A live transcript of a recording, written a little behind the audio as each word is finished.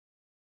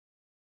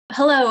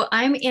Hello,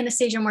 I'm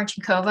Anastasia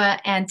Marchenkova,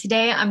 and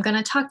today I'm going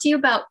to talk to you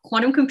about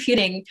quantum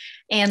computing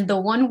and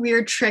the one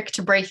weird trick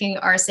to breaking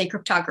RSA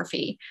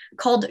cryptography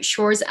called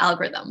Shor's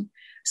algorithm.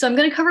 So I'm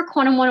going to cover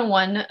Quantum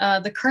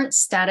 101, the current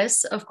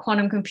status of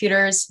quantum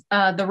computers,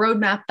 the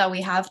roadmap that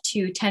we have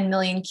to 10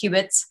 million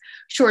qubits,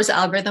 Shor's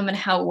algorithm and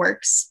how it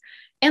works,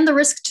 and the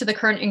risk to the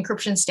current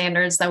encryption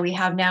standards that we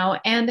have now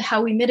and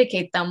how we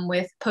mitigate them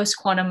with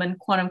post-quantum and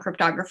quantum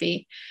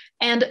cryptography,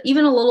 and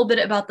even a little bit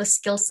about the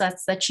skill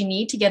sets that you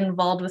need to get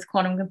involved with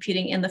quantum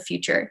computing in the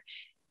future.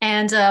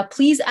 And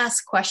please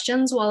ask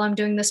questions while I'm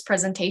doing this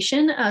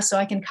presentation so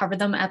I can cover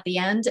them at the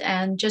end.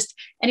 And just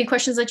any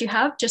questions that you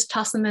have, just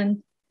toss them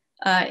in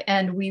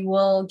and we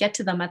will get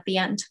to them at the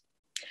end.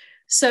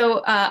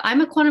 So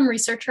I'm a quantum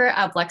researcher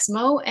at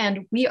Bleximo,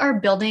 and we are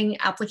building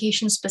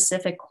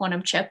application-specific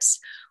quantum chips,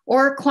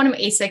 or quantum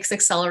ASICs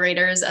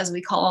accelerators, as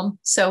we call them.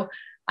 So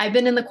I've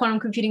been in the quantum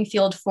computing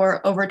field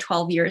for over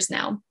 12 years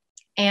now.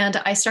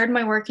 And I started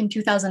my work in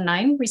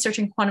 2009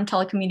 researching quantum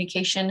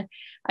telecommunication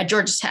at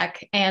Georgia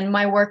Tech. And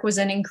my work was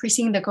in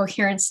increasing the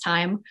coherence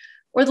time,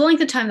 or the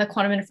length of time that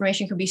quantum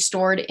information could be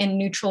stored in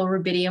neutral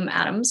rubidium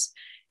atoms.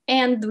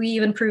 And we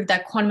even proved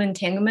that quantum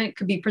entanglement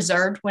could be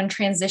preserved when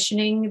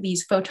transitioning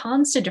these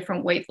photons to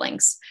different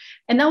wavelengths.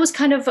 And that was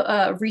kind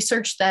of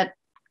research that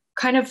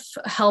kind of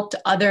helped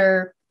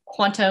other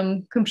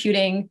quantum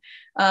computing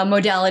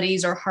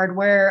modalities or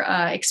hardware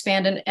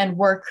expand and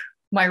work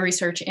my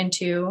research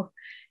into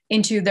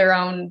their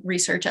own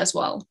research as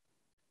well.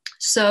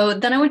 So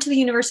then I went to the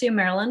University of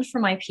Maryland for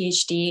my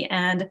PhD,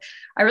 and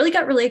I really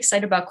got really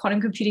excited about quantum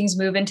computing's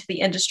move into the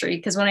industry,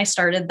 because when I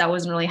started, that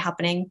wasn't really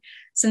happening.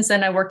 Since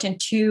then, I worked in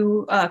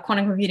two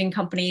quantum computing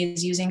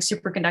companies using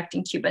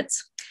superconducting qubits.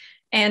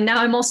 And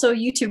now I'm also a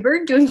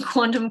YouTuber doing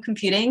quantum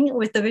computing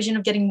with the vision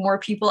of getting more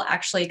people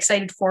actually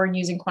excited for and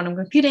using quantum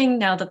computing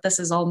now that this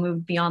has all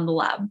moved beyond the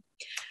lab.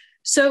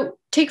 So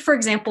take, for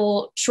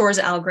example, Shor's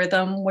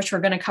algorithm, which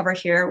we're going to cover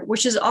here,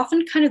 which is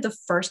often kind of the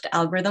first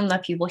algorithm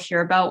that people hear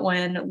about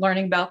when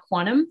learning about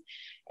quantum.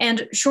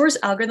 And Shor's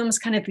algorithm is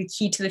kind of the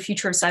key to the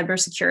future of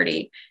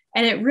cybersecurity.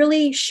 And it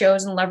really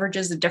shows and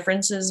leverages the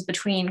differences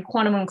between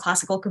quantum and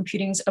classical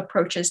computing's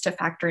approaches to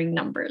factoring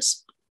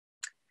numbers.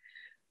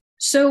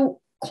 So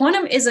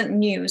quantum isn't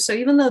new. So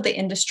even though the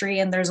industry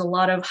and there's a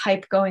lot of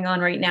hype going on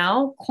right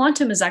now,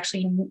 quantum is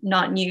actually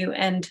not new.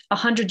 And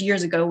 100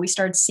 years ago, we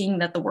started seeing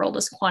that the world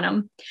is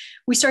quantum.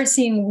 We started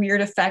seeing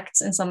weird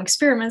effects in some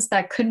experiments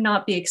that could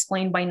not be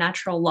explained by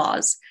natural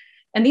laws.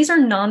 And these are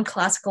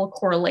non-classical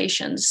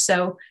correlations.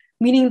 So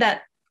meaning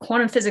that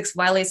quantum physics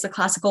violates the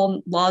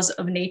classical laws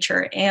of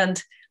nature. And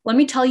let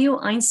me tell you,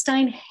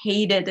 Einstein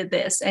hated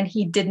this and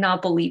he did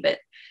not believe it,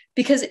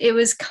 because it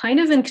was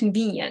kind of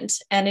inconvenient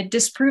and it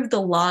disproved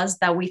the laws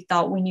that we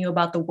thought we knew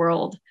about the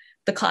world,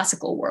 the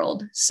classical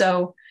world.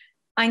 So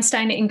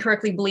Einstein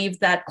incorrectly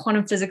believed that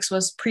quantum physics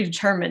was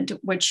predetermined,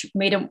 which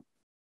made it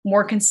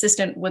more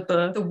consistent with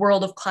the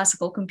world of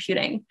classical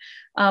computing.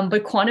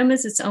 But quantum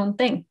is its own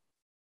thing.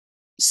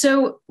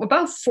 So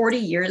about 40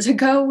 years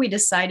ago, we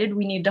decided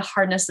we needed to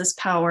harness this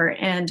power,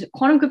 and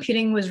quantum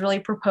computing was really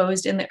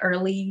proposed in the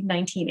early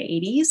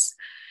 1980s.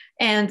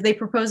 And they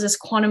proposed this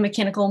quantum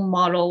mechanical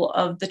model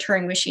of the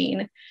Turing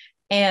machine.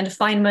 And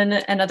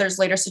Feynman and others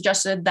later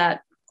suggested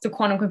that the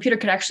quantum computer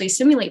could actually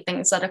simulate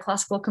things that a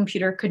classical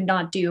computer could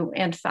not do,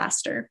 and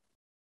faster.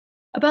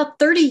 About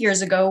 30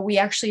 years ago, we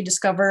actually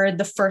discovered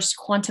the first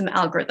quantum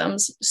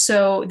algorithms.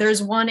 So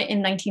there's one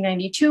in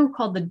 1992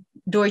 called the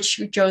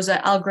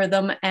Deutsch-Jozsa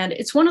algorithm, and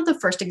it's one of the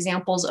first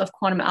examples of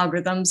quantum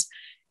algorithms.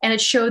 And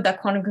it showed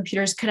that quantum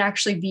computers could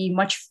actually be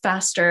much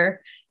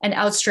faster and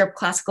outstrip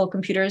classical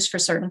computers for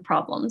certain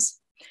problems.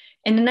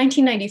 And in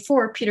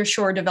 1994, Peter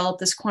Shor developed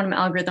this quantum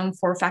algorithm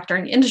for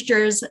factoring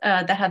integers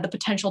that had the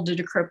potential to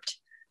decrypt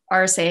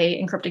RSA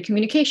encrypted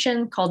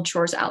communication, called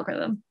Shor's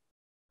algorithm.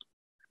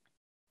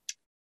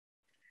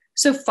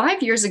 So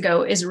 5 years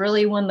ago is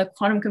really when the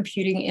quantum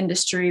computing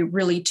industry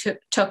really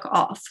took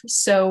off.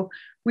 So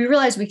we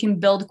realized we can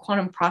build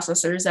quantum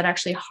processors that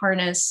actually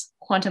harness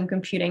quantum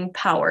computing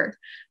power.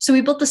 So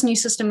we built this new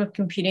system of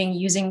computing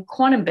using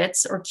quantum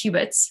bits, or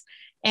qubits.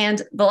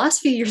 And the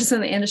last few years in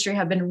the industry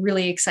have been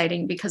really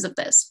exciting because of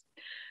this.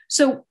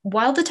 So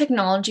while the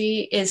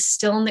technology is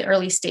still in the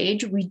early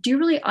stage, we do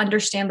really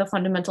understand the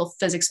fundamental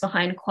physics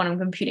behind quantum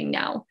computing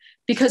now,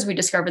 because we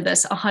discovered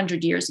this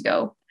 100 years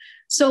ago.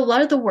 So a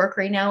lot of the work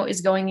right now is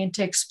going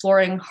into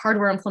exploring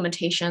hardware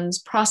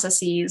implementations,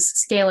 processes,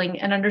 scaling,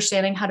 and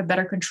understanding how to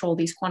better control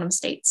these quantum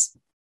states.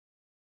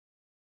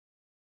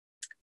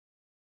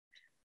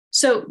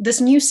 So this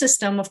new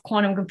system of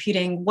quantum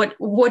computing, what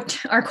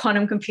are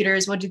quantum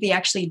computers? What do they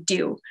actually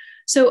do?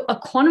 So a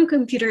quantum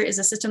computer is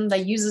a system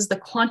that uses the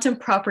quantum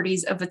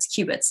properties of its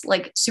qubits,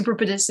 like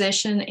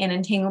superposition and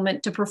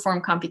entanglement, to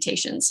perform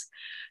computations.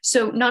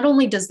 So not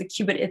only does the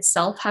qubit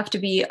itself have to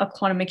be a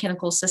quantum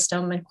mechanical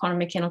system and quantum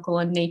mechanical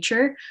in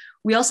nature,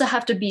 we also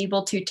have to be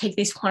able to take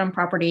these quantum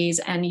properties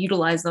and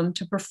utilize them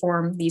to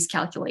perform these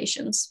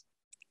calculations.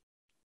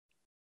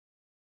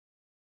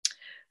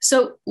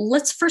 So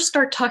let's first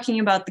start talking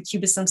about the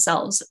qubits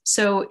themselves.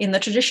 So in the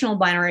traditional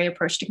binary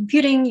approach to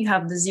computing, you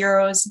have the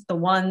zeros, the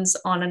ones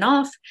on and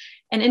off,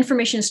 and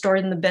information stored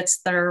in the bits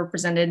that are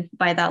represented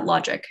by that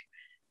logic.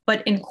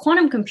 But in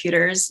quantum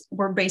computers,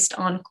 we're based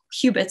on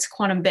qubits,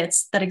 quantum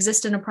bits, that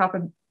exist in a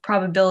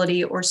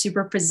probability or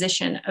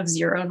superposition of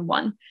 0 and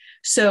 1.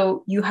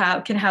 So you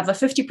can have a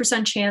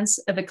 50% chance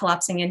of it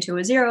collapsing into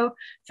a 0,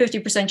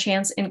 50%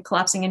 chance in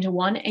collapsing into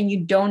 1, and you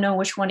don't know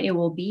which one it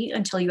will be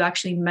until you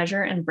actually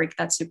measure and break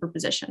that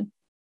superposition.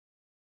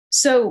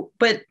 So,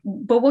 but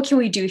what can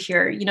we do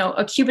here? You know,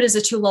 a qubit is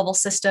a two-level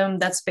system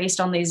that's based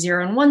on the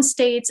 0 and 1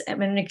 states,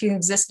 and it can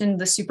exist in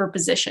the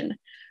superposition.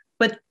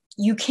 But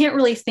you can't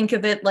really think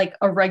of it like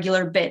a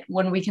regular bit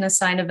when we can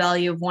assign a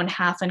value of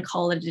 1/2 and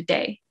call it a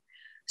day.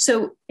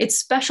 So its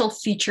special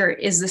feature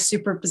is the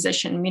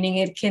superposition, meaning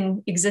it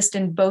can exist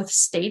in both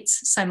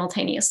states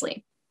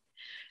simultaneously.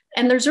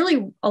 And there's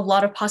really a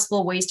lot of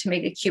possible ways to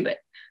make a qubit.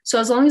 So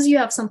as long as you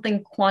have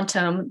something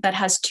quantum that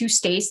has two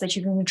states that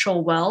you can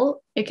control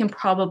well, it can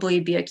probably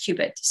be a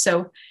qubit.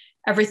 So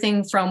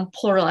everything from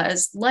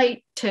polarized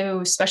light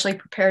to specially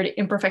prepared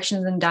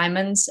imperfections in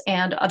diamonds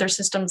and other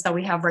systems that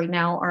we have right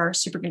now are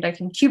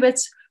superconducting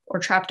qubits or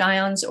trapped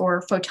ions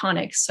or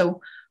photonics.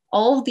 So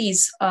all of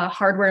these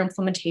hardware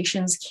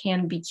implementations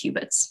can be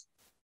qubits.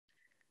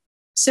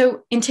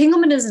 So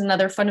entanglement is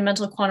another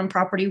fundamental quantum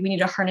property we need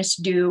to harness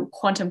to do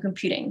quantum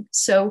computing.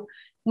 So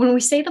when we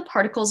say the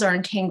particles are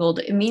entangled,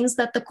 it means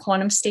that the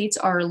quantum states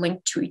are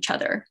linked to each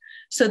other.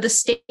 So the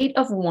state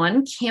of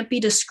one can't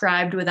be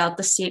described without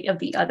the state of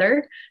the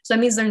other. So that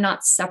means they're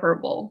not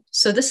separable.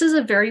 So this is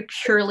a very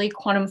purely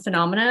quantum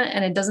phenomena,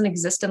 and it doesn't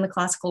exist in the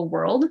classical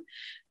world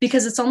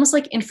because it's almost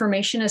like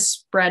information is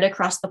spread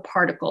across the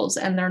particles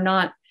and they're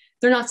not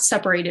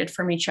separated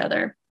from each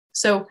other.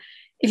 So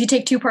if you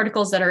take two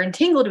particles that are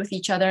entangled with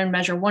each other and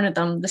measure one of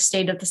them, the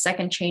state of the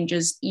second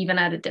changes even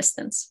at a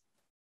distance.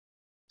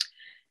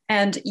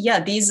 And yeah,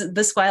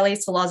 this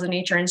violates the laws of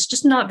nature, and it's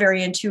just not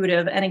very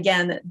intuitive. And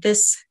again,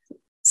 this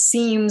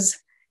seems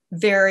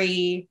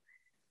very,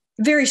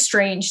 very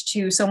strange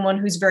to someone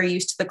who's very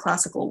used to the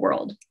classical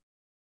world.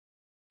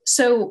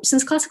 So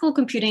since classical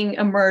computing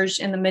emerged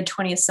in the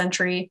mid-20th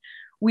century,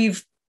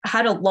 we've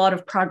had a lot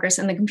of progress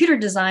in the computer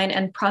design,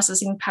 and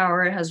processing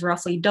power has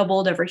roughly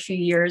doubled every few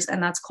years,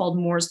 and that's called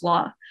Moore's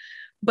law.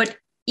 But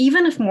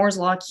even if Moore's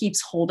law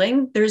keeps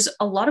holding, there's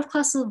a lot of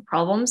classical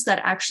problems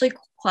that actually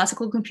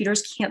classical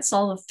computers can't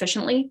solve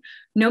efficiently,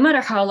 no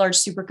matter how large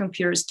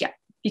supercomputers get,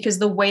 because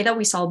the way that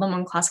we solve them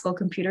on classical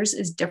computers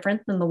is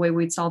different than the way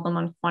we'd solve them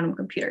on quantum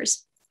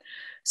computers.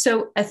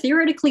 So a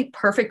theoretically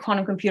perfect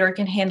quantum computer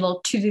can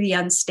handle 2 to the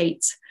n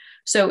states.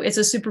 So it's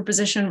a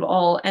superposition of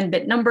all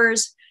n-bit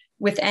numbers,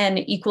 with n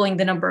equaling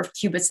the number of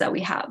qubits that we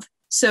have.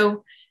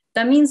 So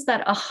that means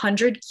that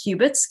 100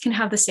 qubits can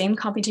have the same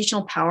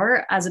computational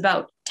power as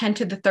about 10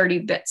 to the 30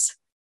 bits.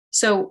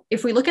 So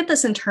if we look at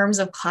this in terms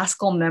of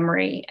classical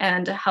memory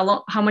and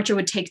how much it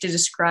would take to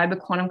describe a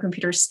quantum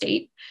computer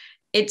state,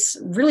 it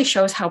really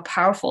shows how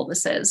powerful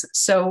this is.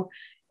 So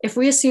if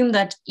we assume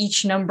that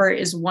each number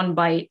is 1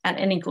 byte at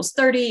n equals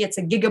 30, it's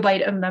a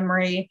gigabyte of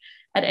memory.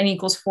 At n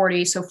equals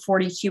 40, so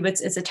 40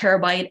 qubits is a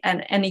terabyte,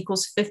 and n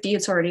equals 50,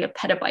 it's already a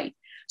petabyte.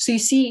 So you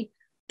see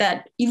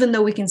that even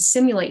though we can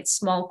simulate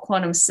small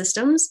quantum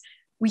systems,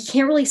 we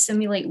can't really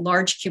simulate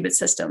large qubit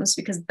systems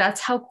because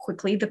that's how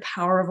quickly the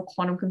power of a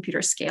quantum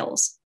computer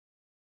scales.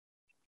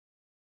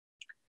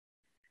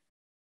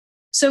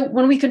 So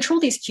when we control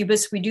these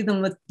qubits, we do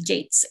them with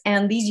gates.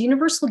 And these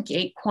universal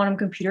gate quantum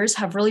computers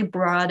have really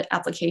broad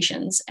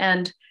applications.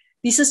 And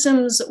these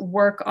systems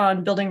work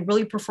on building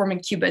really performing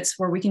qubits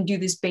where we can do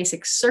these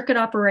basic circuit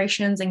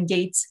operations and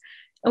gates,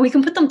 and we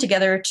can put them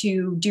together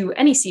to do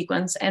any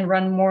sequence and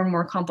run more and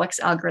more complex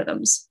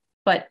algorithms.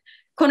 But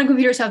quantum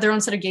computers have their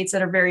own set of gates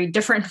that are very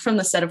different from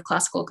the set of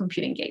classical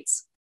computing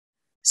gates.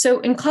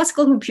 So in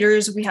classical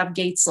computers, we have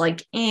gates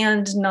like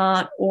AND,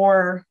 NOT,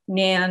 OR,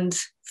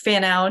 NAND,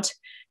 fan out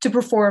to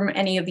perform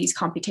any of these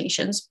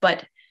computations.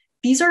 But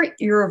these are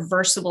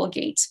irreversible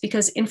gates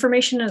because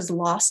information is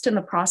lost in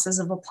the process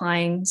of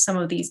applying some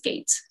of these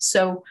gates.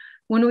 So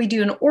when we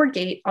do an OR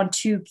gate on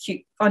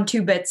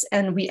two bits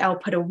and we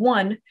output a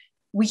 1,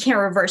 we can't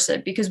reverse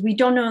it because we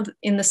don't know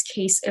in this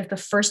case if the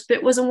first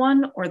bit was a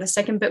 1 or the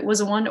second bit was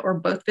a 1 or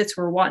both bits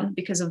were 1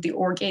 because of the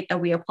OR gate that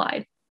we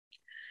applied.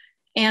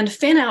 And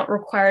fan out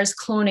requires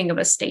cloning of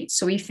a state.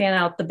 So we fan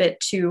out the bit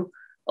to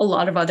a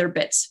lot of other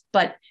bits.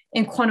 But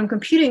in quantum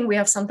computing, we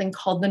have something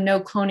called the no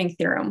cloning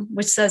theorem,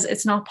 which says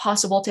it's not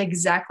possible to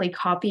exactly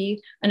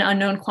copy an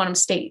unknown quantum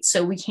state.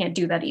 So we can't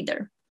do that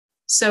either.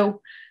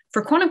 So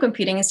for quantum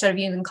computing, instead of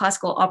using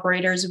classical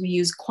operators, we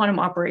use quantum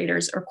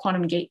operators or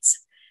quantum gates.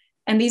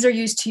 And these are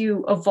used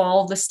to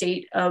evolve the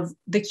state of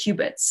the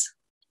qubits.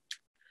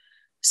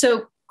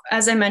 So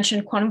as I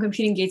mentioned, quantum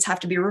computing gates have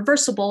to be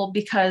reversible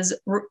because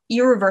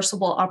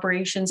irreversible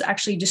operations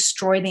actually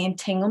destroy the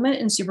entanglement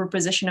and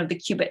superposition of the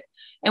qubit.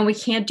 And we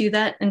can't do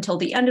that until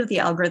the end of the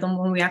algorithm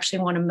when we actually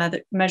want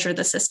to measure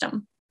the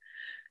system.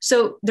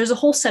 So there's a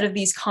whole set of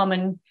these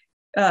common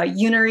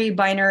unary,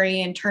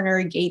 binary, and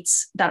ternary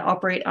gates that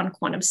operate on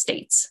quantum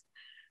states.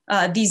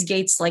 These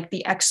gates, like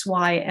the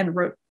XYZ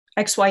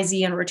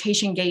and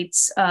rotation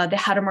gates, the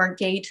Hadamard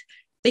gate,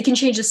 they can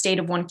change the state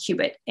of one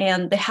qubit.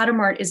 And the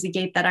Hadamard is the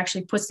gate that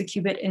actually puts the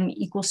qubit in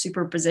equal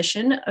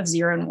superposition of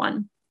 0 and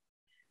 1.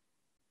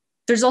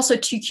 There's also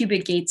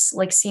 2-qubit gates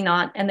like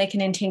C0, and they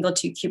can entangle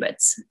 2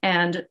 qubits.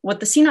 And what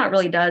the C0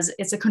 really does,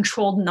 it's a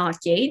controlled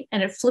NOT gate,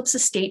 and it flips the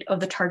state of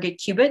the target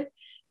qubit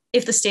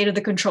if the state of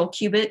the control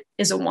qubit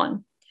is a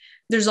 1.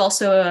 There's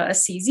also a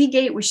CZ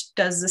gate, which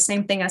does the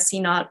same thing as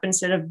C0, but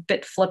instead of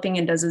bit flipping,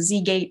 it does a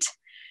Z gate.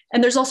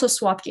 And there's also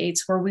swap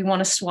gates where we want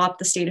to swap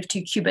the state of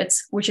 2 qubits,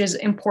 which is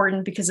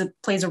important because it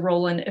plays a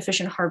role in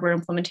efficient hardware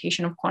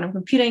implementation of quantum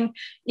computing,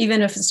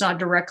 even if it's not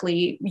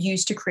directly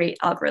used to create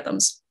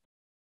algorithms.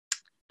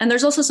 And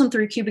there's also some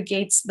 3-qubit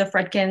gates, the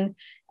Fredkin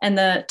and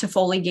the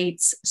Toffoli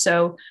gates.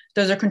 So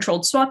those are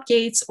controlled swap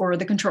gates or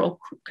the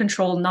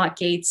control NOT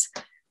gates,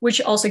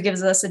 which also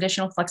gives us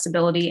additional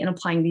flexibility in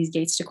applying these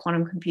gates to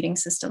quantum computing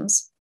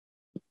systems.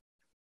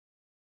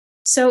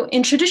 So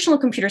in traditional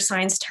computer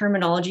science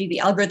terminology, the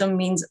algorithm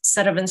means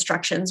set of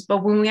instructions.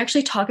 But when we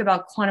actually talk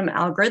about quantum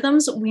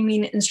algorithms, we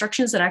mean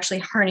instructions that actually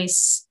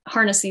harness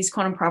these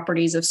quantum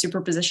properties of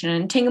superposition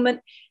and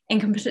entanglement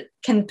and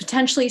can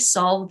potentially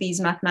solve these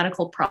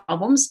mathematical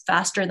problems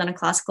faster than a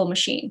classical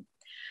machine.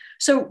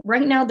 So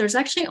right now, there's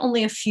actually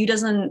only a few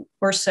dozen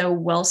or so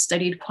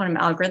well-studied quantum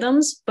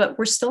algorithms, but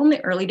we're still in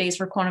the early days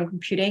for quantum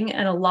computing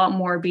and a lot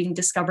more being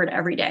discovered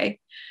every day.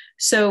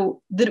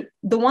 So the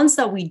ones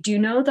that we do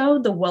know, though,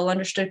 the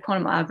well-understood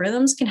quantum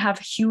algorithms can have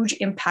huge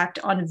impact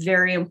on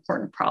very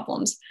important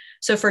problems.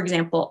 So for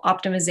example,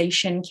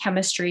 optimization,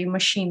 chemistry,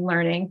 machine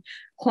learning,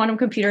 quantum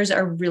computers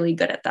are really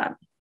good at that.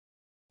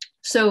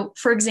 So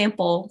for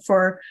example,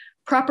 for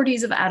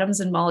properties of atoms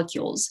and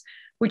molecules,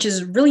 which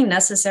is really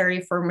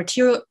necessary for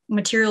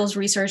materials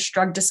research,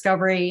 drug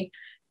discovery,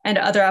 and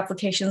other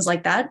applications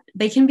like that,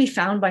 they can be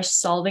found by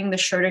solving the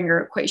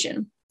Schrödinger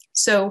equation.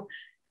 So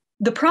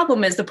the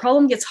problem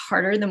gets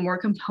harder the more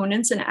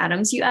components and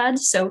atoms you add.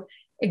 So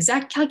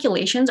exact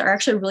calculations are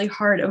actually really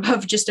hard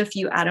above just a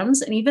few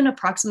atoms, and even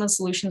approximate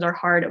solutions are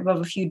hard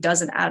above a few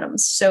dozen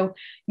atoms. So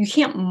you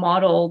can't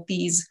model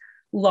these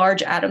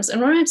large atoms.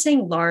 And when I'm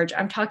saying large,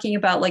 I'm talking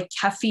about like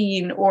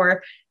caffeine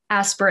or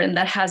aspirin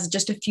that has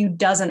just a few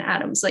dozen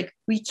atoms. Like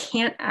we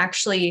can't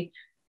actually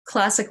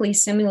classically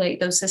simulate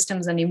those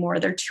systems anymore.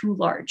 They're too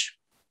large.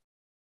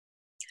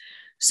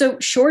 So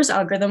Shor's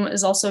algorithm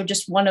is also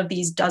just one of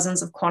these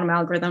dozens of quantum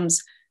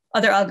algorithms.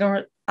 Other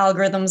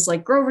algorithms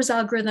like Grover's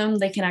algorithm,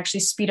 they can actually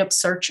speed up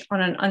search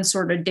on an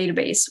unsorted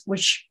database,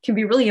 which can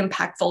be really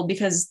impactful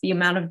because the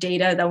amount of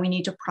data that we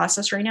need to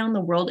process right now in the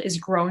world is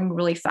growing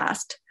really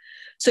fast.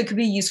 So it could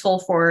be useful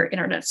for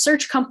internet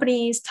search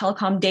companies,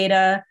 telecom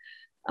data.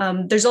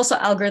 There's also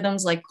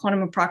algorithms like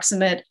quantum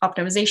approximate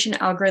optimization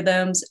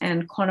algorithms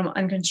and quantum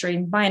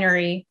unconstrained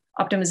binary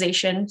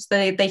optimization. So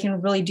they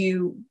can really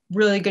do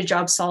really good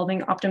job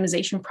solving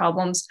optimization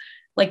problems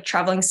like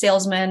traveling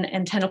salesman,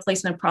 antenna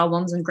placement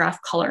problems, and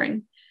graph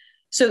coloring.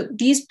 So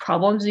these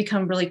problems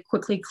become really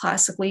quickly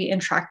classically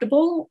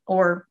intractable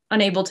or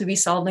unable to be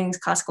solved in these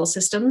classical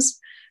systems,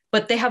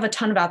 but they have a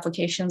ton of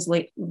applications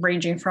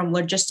ranging from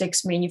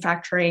logistics,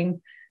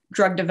 manufacturing,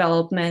 drug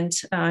development,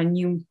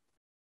 new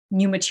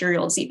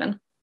materials even.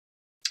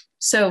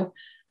 So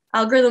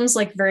algorithms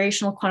like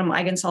variational quantum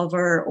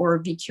eigensolver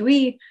or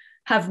VQE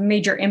have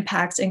major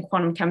impacts in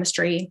quantum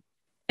chemistry.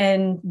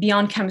 And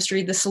beyond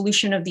chemistry, the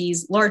solution of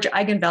these large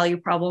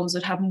eigenvalue problems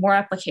would have more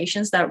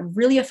applications that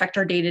really affect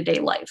our day-to-day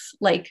life,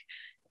 like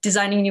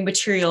designing new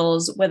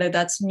materials, whether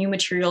that's new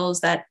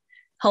materials that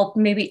help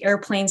maybe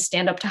airplanes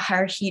stand up to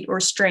higher heat or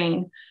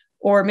strain,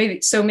 or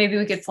maybe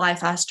we could fly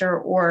faster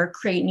or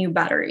create new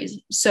batteries.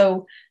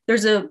 So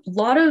there's a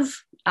lot of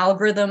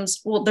algorithms.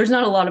 Well, there's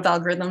not a lot of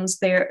algorithms.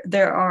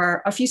 There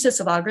are a few sets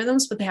of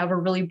algorithms, but they have a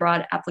really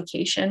broad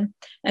application.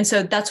 And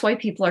so that's why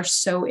people are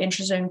so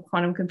interested in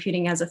quantum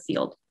computing as a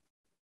field.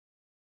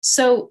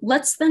 So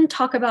let's then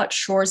talk about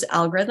Shor's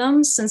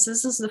algorithm, since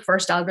this is the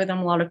first algorithm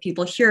a lot of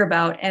people hear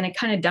about, and it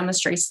kind of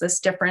demonstrates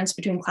this difference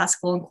between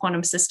classical and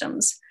quantum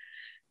systems.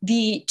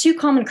 The two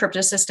common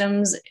crypto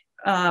systems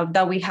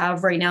that we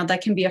have right now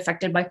that can be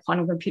affected by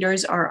quantum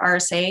computers are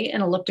RSA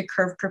and elliptic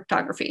curve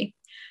cryptography.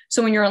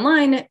 So when you're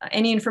online,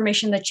 any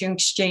information that you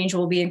exchange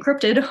will be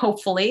encrypted,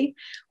 hopefully,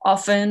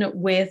 often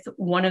with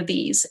one of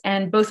these.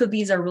 And both of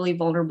these are really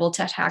vulnerable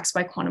to attacks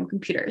by quantum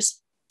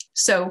computers.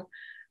 So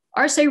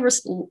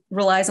RSA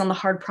relies on the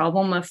hard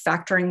problem of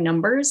factoring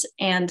numbers,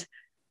 and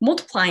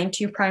multiplying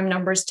two prime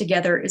numbers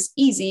together is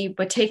easy,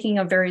 but taking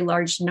a very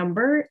large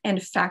number and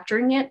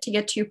factoring it to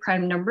get two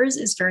prime numbers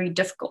is very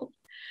difficult.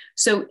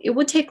 So it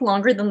would take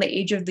longer than the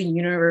age of the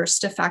universe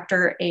to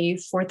factor a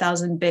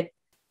 4,000-bit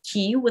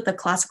key with a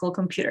classical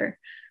computer.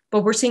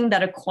 But we're seeing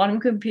that a quantum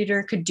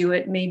computer could do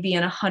it maybe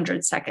in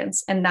 100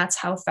 seconds. And that's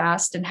how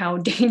fast and how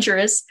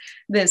dangerous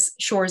this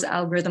Shor's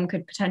algorithm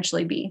could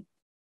potentially be.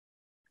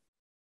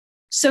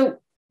 So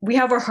we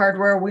have our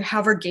hardware, we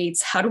have our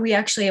gates. How do we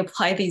actually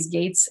apply these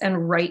gates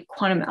and write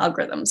quantum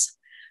algorithms?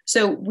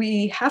 So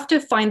we have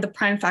to find the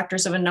prime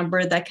factors of a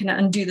number that can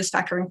undo this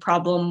factoring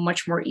problem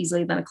much more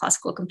easily than a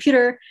classical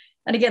computer.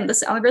 And again,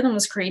 this algorithm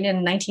was created in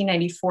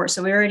 1994,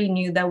 so we already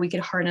knew that we could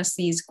harness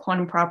these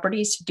quantum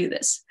properties to do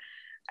this.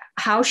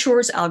 How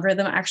Shor's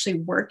algorithm actually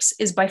works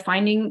is by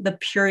finding the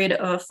period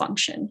of a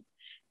function.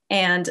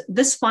 And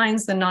this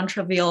finds the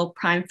non-trivial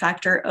prime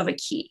factor of a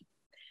key.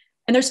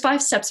 And there's 5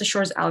 steps to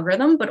Shor's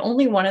algorithm, but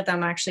only one of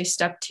them, actually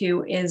step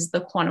 2, is the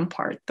quantum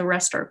part. The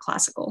rest are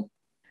classical.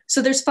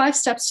 So there's 5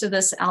 steps to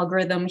this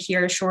algorithm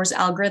here, Shor's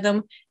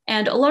algorithm.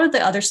 And a lot of the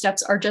other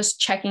steps are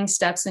just checking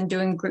steps and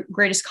doing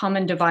greatest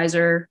common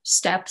divisor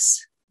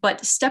steps.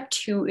 But step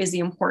 2 is the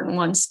important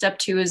one. Step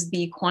 2 is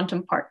the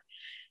quantum part.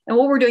 And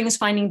what we're doing is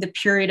finding the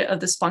period of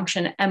this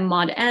function m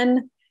mod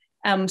n,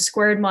 m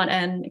squared mod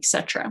n,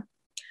 etc.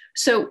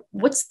 So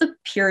what's the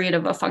period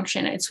of a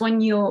function? It's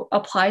when you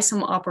apply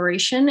some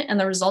operation and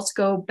the results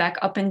go back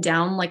up and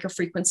down like a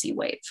frequency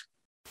wave.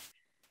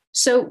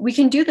 So we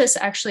can do this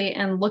actually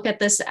and look at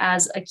this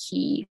as a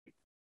key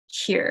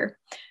here.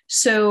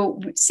 So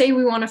say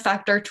we want to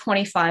factor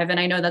 25, and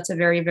I know that's a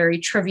very, very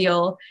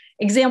trivial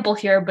example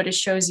here, but it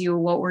shows you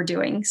what we're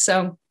doing.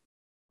 So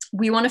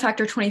we want to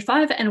factor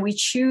 25 and we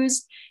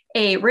choose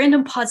a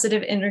random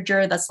positive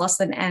integer that's less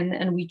than n,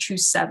 and we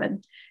choose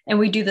 7. And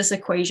we do this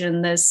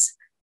equation, this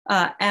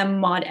m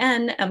mod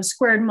n, m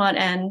squared mod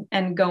n,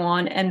 and go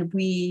on. And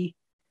we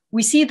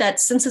see that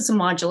since it's a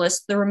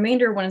modulus, the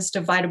remainder when it's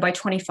divided by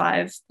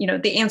 25,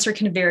 the answer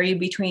can vary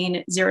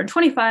between 0 and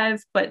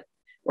 25,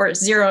 or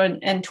 0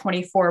 and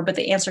 24, but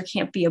the answer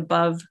can't be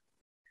above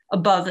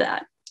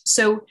that.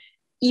 So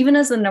even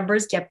as the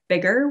numbers get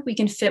bigger, we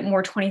can fit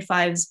more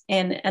 25s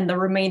in and the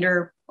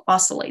remainder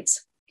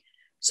oscillates.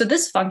 So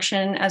this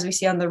function, as we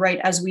see on the right,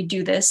 as we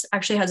do this,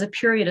 actually has a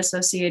period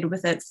associated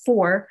with it,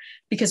 4,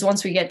 because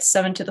once we get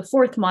 7 to the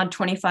 4th mod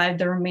 25,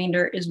 the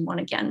remainder is 1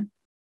 again.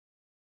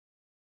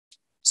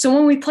 So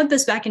when we plug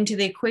this back into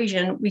the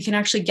equation, we can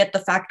actually get the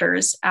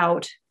factors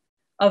out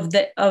of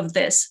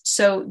this.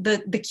 So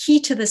the key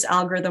to this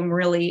algorithm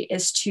really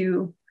is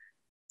to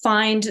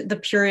find the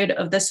period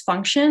of this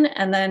function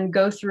and then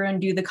go through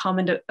and do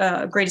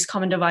the greatest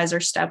common divisor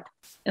step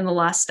in the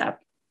last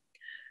step.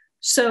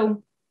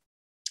 So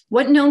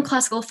what known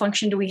classical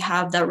function do we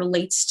have that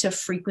relates to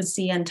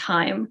frequency and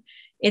time?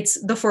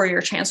 It's the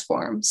Fourier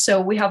transform. So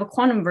we have a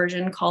quantum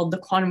version called the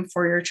quantum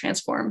Fourier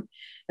transform.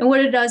 And what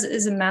it does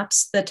is it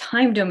maps the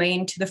time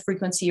domain to the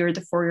frequency or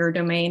the Fourier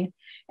domain.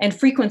 And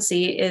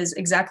frequency is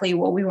exactly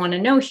what we want to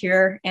know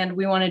here. And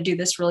we want to do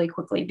this really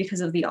quickly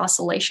because of the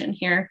oscillation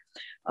here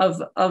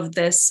of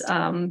this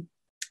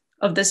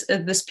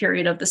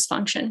period of this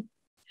function.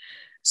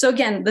 So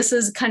again, this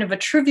is kind of a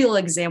trivial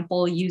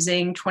example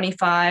using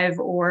 25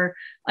 or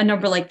a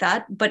number like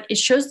that, but it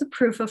shows the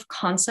proof of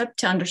concept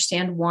to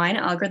understand why an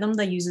algorithm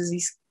that uses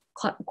these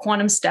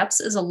quantum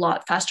steps is a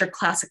lot faster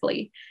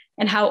classically,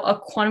 and how a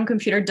quantum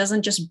computer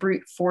doesn't just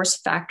brute force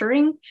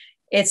factoring.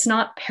 It's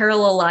not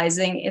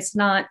parallelizing. It's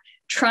not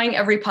trying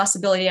every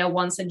possibility at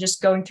once and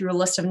just going through a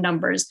list of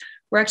numbers.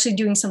 We're actually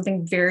doing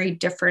something very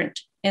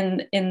different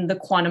in the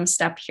quantum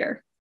step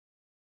here.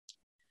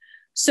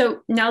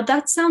 So now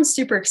that sounds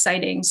super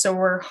exciting. So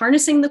we're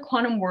harnessing the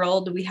quantum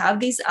world. We have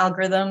these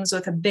algorithms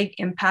with a big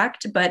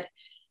impact, but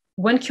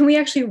when can we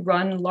actually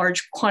run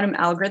large quantum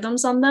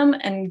algorithms on them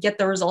and get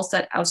the results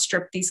that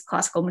outstrip these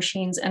classical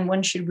machines? And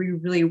when should we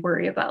really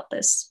worry about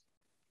this?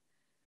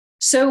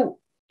 So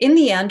in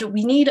the end,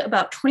 we need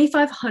about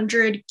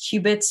 2,500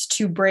 qubits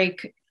to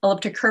break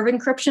elliptic curve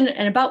encryption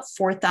and about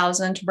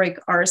 4,000 to break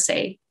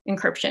RSA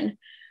encryption.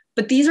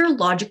 But these are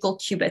logical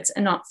qubits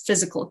and not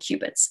physical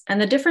qubits.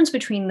 And the difference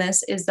between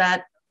this is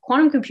that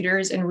quantum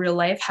computers in real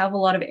life have a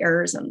lot of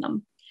errors in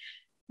them.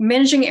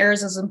 Managing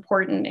errors is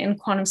important in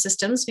quantum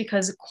systems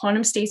because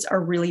quantum states are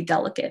really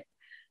delicate.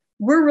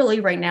 We're really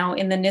right now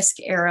in the NISQ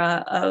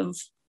era of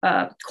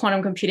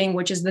quantum computing,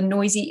 which is the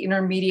noisy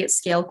intermediate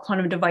scale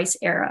quantum device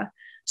era.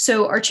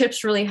 So our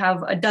chips really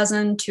have a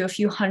dozen to a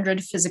few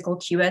hundred physical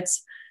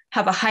qubits,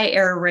 have a high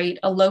error rate,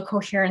 a low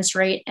coherence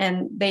rate,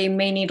 and they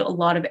may need a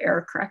lot of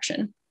error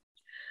correction.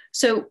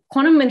 So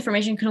quantum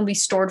information can only be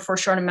stored for a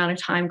short amount of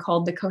time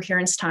called the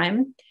coherence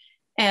time.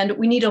 And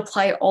we need to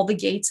apply all the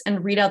gates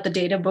and read out the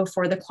data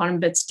before the quantum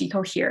bits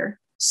decohere.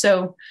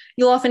 So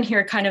you'll often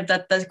hear kind of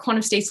that the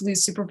quantum states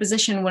lose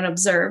superposition when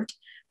observed.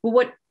 But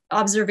what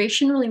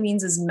observation really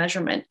means is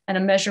measurement. And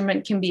a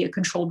measurement can be a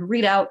controlled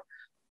readout,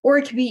 or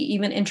it could be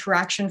even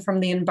interaction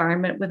from the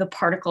environment with a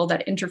particle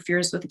that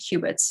interferes with the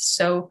qubits.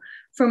 So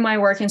from my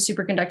work in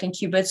superconducting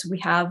qubits, we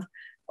have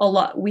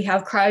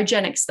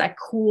cryogenics that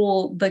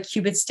cool the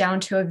qubits down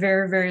to a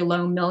very, very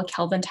low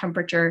millikelvin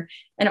temperature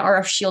and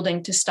RF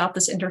shielding to stop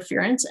this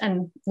interference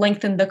and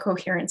lengthen the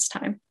coherence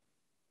time.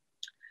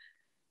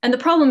 And the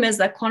problem is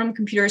that quantum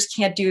computers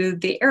can't do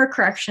the error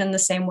correction the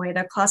same way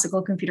that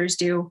classical computers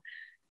do.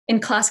 In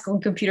classical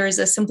computers,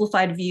 a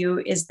simplified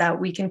view is that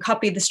we can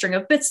copy the string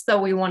of bits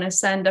that we want to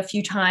send a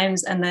few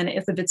times, and then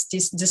if the bits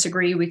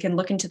disagree, we can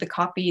look into the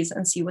copies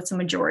and see what's a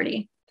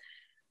majority.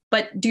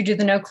 But due to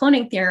the no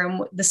cloning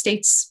theorem, the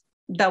states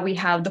that we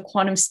have, the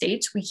quantum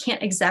states, we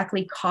can't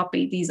exactly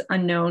copy these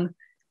unknown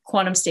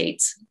quantum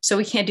states. So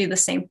we can't do the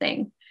same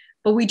thing.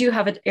 But we do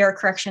have error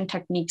correction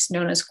techniques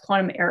known as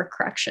quantum error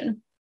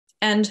correction.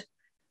 And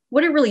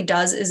what it really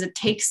does is it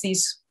takes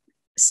these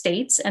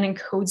states and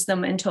encodes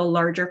them into a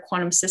larger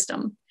quantum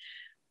system.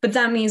 But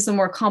that means the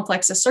more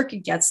complex a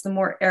circuit gets, the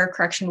more error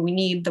correction we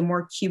need, the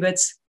more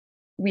qubits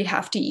we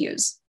have to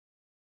use.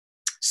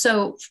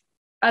 So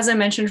as I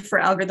mentioned, for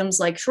algorithms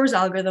like Shor's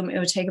algorithm, it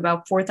would take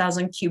about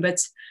 4,000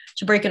 qubits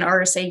to break an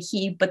RSA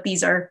key, but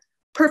these are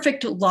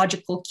perfect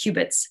logical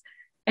qubits.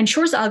 And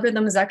Shor's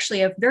algorithm is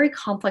actually a very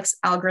complex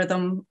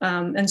algorithm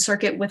and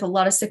circuit with a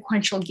lot of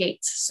sequential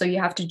gates. So you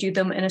have to do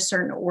them in a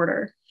certain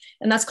order.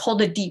 And that's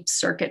called a deep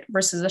circuit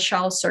versus a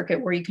shallow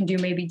circuit where you can do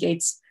maybe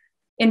gates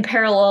in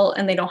parallel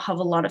and they don't have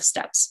a lot of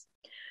steps.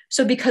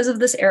 So because of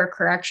this error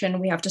correction,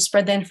 we have to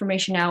spread the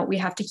information out. We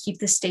have to keep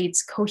the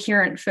states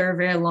coherent for a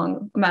very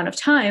long amount of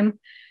time.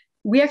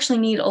 We actually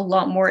need a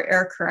lot more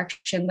error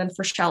correction than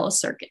for shallow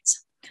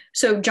circuits.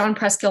 So John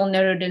Preskill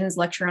noted in his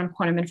lecture on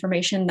quantum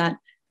information that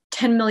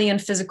 10 million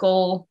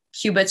physical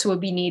qubits would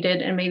be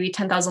needed and maybe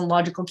 10,000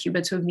 logical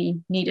qubits would be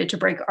needed to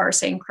break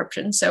RSA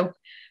encryption. So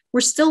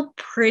we're still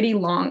pretty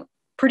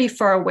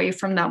far away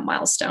from that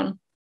milestone.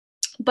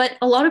 But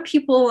a lot of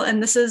people,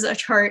 and this is a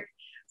chart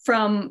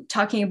from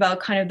talking about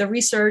kind of the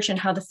research and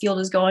how the field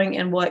is going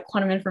and what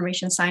quantum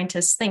information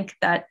scientists think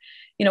that,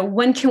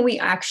 when can we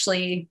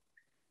actually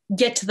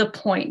get to this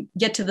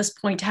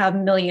point to have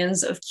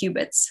millions of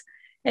qubits?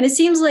 And it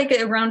seems like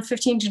around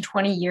 15 to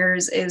 20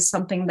 years is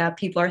something that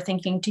people are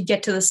thinking to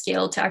get to the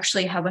scale to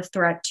actually have a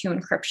threat to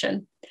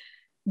encryption.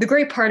 The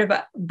great part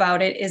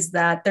about it is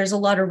that there's a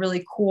lot of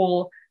really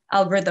cool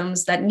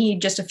algorithms that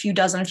need just a few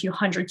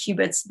hundred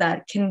qubits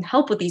that can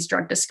help with these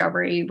drug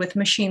discovery, with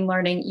machine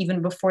learning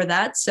even before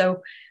that.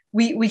 So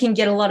we can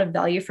get a lot of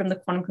value from the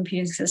quantum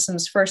computing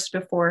systems first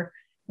before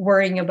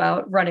worrying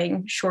about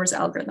running Shor's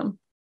algorithm.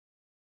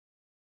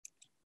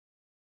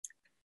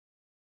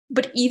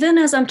 But even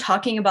as I'm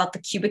talking about the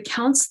qubit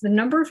counts, the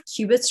number of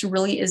qubits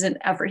really isn't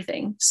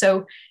everything.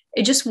 So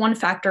it's just one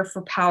factor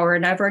for power,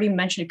 and I've already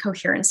mentioned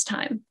coherence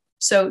time.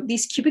 So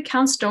these qubit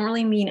counts don't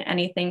really mean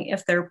anything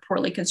if they're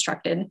poorly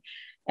constructed.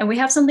 And we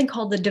have something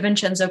called the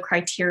DiVincenzo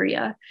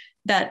criteria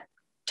that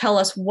tell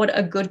us what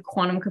a good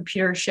quantum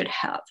computer should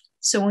have.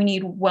 So we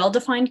need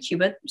well-defined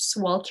qubits,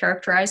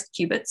 well-characterized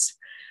qubits.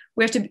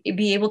 We have to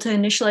be able to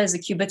initialize the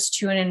qubits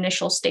to an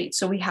initial state.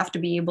 So we have to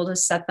be able to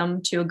set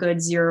them to a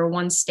good 0 or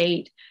 1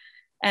 state.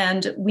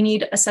 And we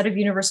need a set of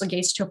universal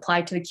gates to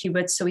apply to the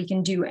qubits so we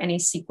can do any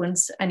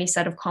sequence, any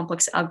set of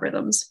complex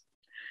algorithms.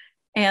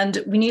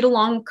 And we need a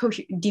long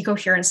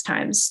decoherence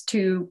times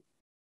to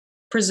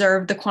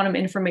preserve the quantum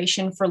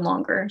information for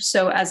longer.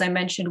 So as I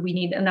mentioned, we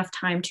need enough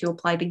time to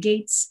apply the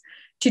gates,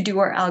 to do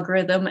our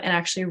algorithm and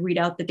actually read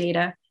out the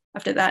data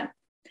after that.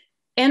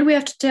 And we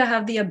have to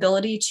have the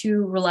ability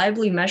to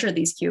reliably measure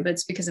these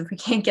qubits, because if we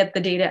can't get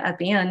the data at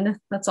the end,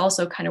 that's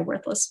also kind of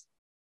worthless.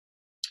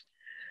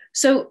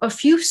 So a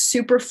few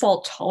super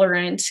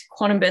fault-tolerant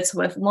quantum bits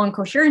with long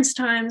coherence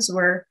times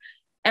where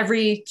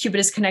every qubit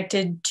is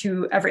connected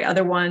to every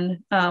other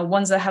one,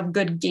 ones that have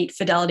good gate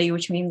fidelity,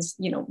 which means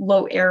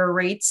low error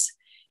rates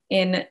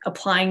in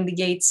applying the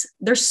gates.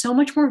 They're so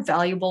much more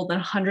valuable than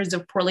hundreds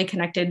of poorly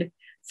connected,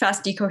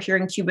 fast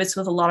decohering qubits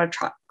with a lot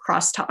of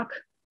crosstalk.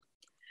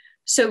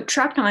 So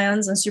trapped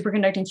ions and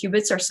superconducting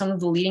qubits are some of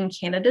the leading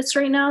candidates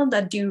right now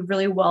that do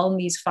really well in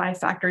these 5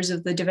 factors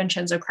of the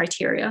DiVincenzo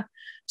criteria.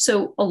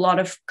 So a lot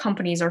of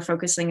companies are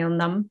focusing on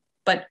them,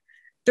 but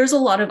there's a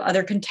lot of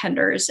other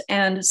contenders,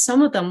 and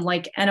some of them,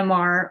 like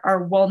NMR,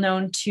 are well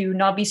known to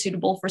not be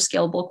suitable for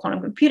scalable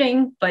quantum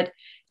computing, but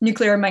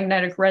nuclear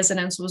magnetic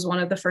resonance was one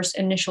of the first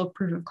initial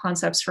proof of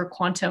concepts for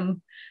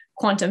quantum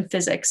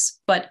physics.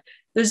 But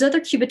there's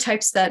other qubit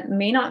types that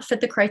may not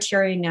fit the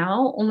criteria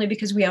now, only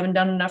because we haven't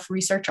done enough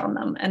research on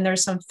them, and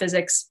there's some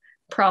physics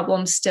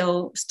problems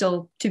still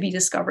to be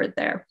discovered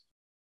there.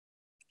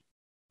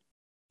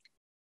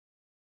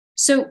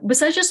 So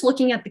besides just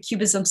looking at the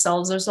qubits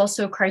themselves, there's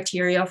also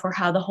criteria for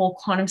how the whole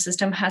quantum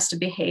system has to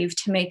behave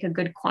to make a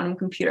good quantum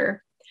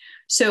computer.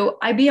 So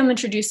IBM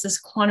introduced this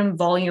quantum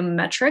volume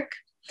metric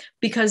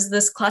because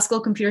this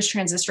classical computer's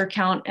transistor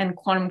count and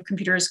quantum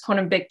computer's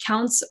quantum bit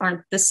counts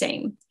aren't the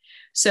same.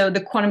 So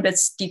the quantum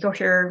bits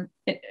decohere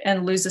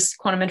and lose this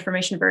quantum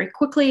information very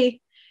quickly.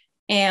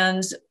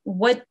 And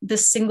what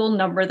this single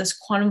number, this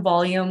quantum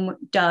volume,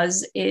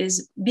 does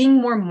is being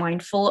more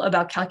mindful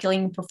about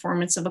calculating the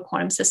performance of a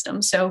quantum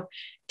system. So it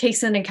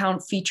takes into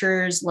account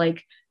features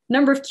like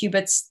number of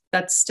qubits,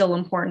 that's still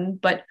important,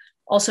 but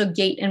also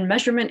gate and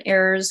measurement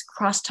errors,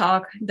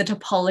 crosstalk, the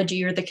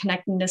topology or the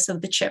connectedness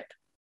of the chip.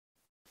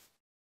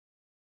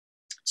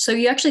 So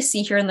you actually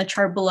see here in the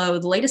chart below,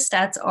 the latest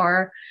stats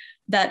are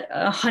that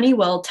a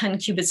Honeywell 10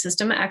 qubit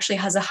system actually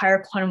has a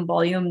higher quantum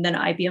volume than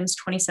IBM's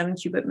 27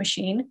 qubit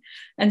machine.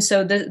 And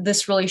so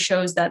this really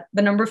shows that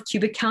the number of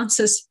qubit counts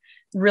is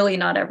really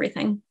not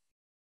everything.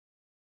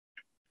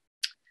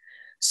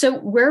 So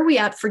where are we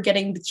at for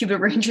getting the qubit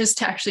ranges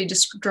to actually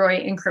destroy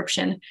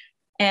encryption?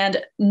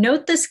 And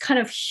note this kind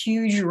of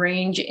huge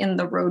range in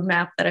the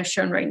roadmap that I've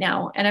shown right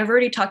now. And I've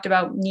already talked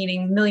about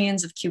needing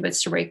millions of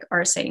qubits to break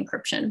RSA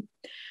encryption.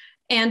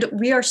 And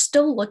we are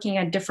still looking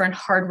at different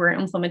hardware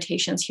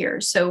implementations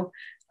here. So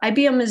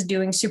IBM is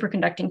doing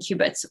superconducting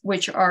qubits,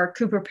 which are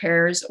Cooper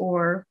pairs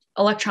or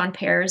electron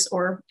pairs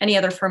or any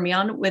other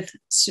fermion with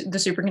the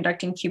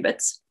superconducting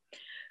qubits.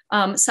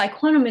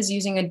 PsiQuantum is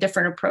using a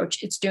different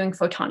approach. It's doing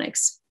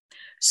photonics.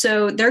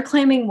 So they're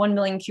claiming 1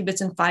 million qubits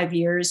in 5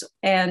 years,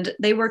 and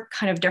they work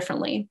kind of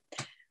differently.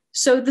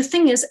 So the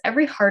thing is,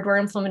 every hardware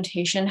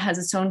implementation has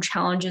its own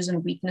challenges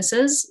and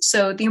weaknesses.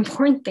 So the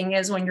important thing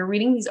is when you're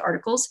reading these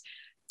articles,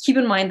 keep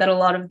in mind that a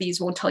lot of these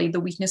will tell you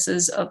the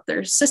weaknesses of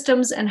their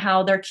systems and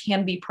how there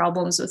can be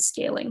problems with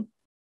scaling.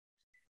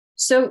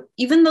 So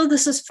even though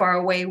this is far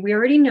away, we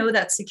already know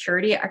that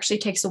security actually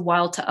takes a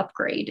while to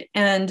upgrade.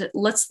 And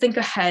let's think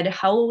ahead,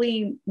 how will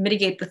we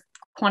mitigate the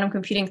quantum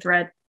computing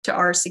threat to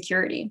our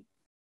security?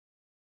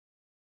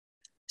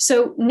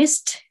 So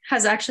NIST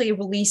has actually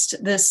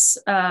released this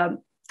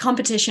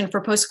competition for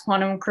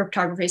post-quantum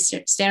cryptography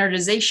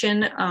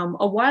standardization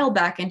a while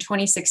back in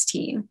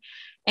 2016.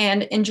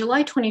 And in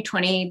July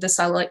 2020,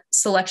 the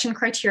selection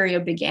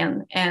criteria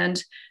began,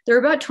 and there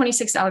were about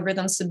 26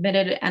 algorithms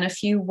submitted, and a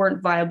few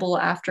weren't viable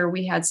after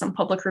we had some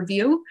public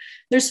review.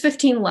 There's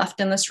 15 left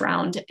in this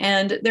round,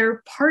 and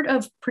they're part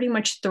of pretty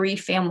much 3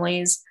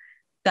 families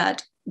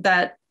that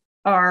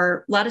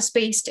are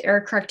lattice-based,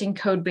 error-correcting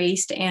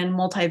code-based, and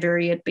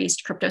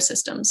multivariate-based crypto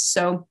systems.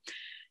 So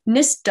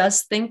NIST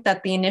does think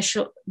that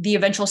the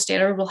eventual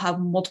standard will have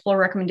multiple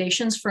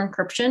recommendations for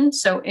encryption.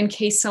 So in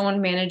case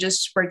someone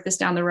manages to break this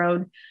down the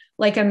road,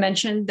 like I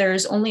mentioned,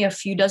 there's only a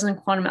few dozen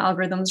quantum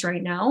algorithms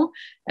right now,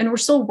 and we're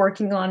still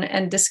working on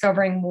and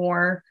discovering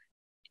more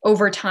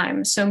over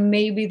time. So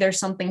maybe there's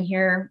something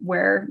here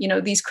where,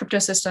 these crypto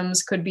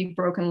systems could be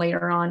broken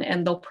later on,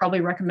 and they'll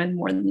probably recommend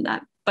more than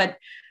that. But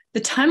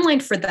the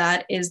timeline for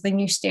that is the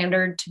new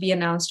standard to be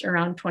announced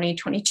around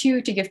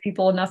 2022 to give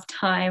people enough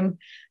time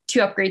to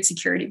upgrade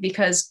security,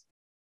 because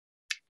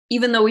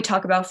even though we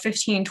talk about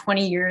 15,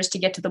 20 years to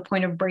get to the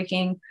point of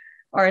breaking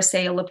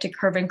RSA elliptic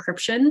curve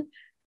encryption,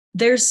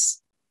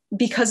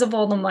 because of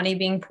all the money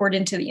being poured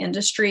into the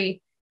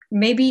industry,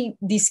 maybe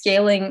the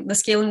scaling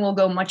will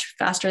go much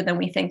faster than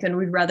we think, and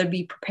we'd rather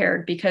be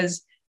prepared,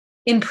 because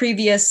in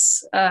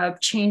previous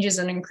changes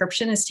in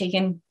encryption, it's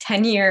taken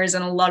 10 years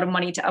and a lot of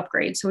money to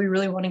upgrade. So we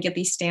really want to get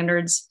these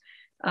standards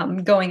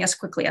going as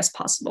quickly as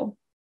possible.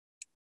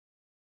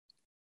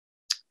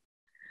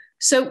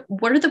 So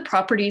what are the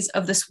properties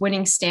of this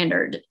winning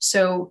standard?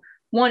 So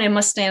one, it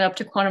must stand up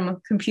to quantum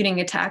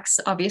computing attacks,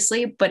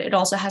 obviously, but it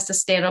also has to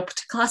stand up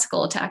to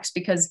classical attacks,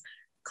 because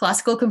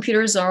classical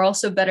computers are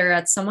also better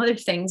at some other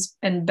things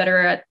and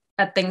better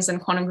at things than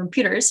quantum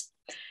computers.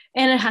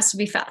 And it has to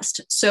be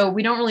fast. So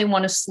we don't really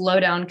want to slow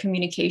down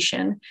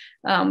communication.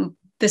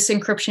 This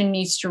encryption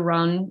needs to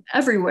run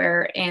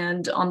everywhere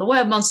and on the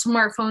web, on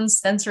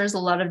smartphones, sensors, a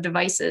lot of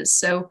devices.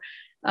 So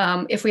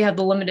if we have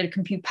the limited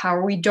compute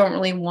power, we don't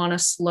really want to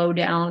slow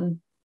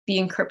down the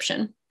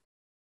encryption.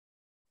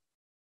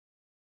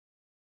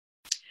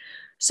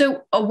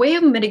 So a way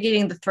of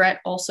mitigating the threat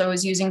also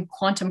is using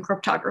quantum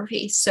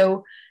cryptography.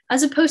 So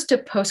as opposed to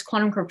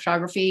post-quantum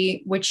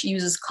cryptography, which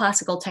uses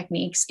classical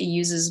techniques, it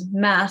uses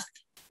math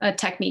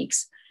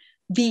techniques.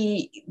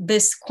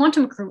 This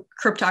quantum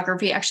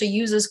cryptography actually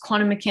uses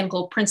quantum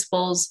mechanical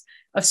principles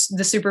of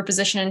the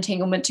superposition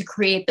entanglement to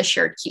create the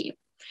shared key.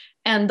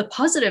 And the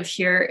positive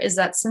here is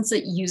that since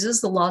it uses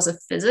the laws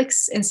of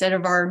physics instead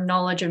of our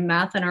knowledge of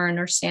math and our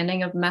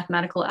understanding of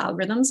mathematical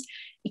algorithms,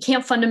 it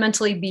can't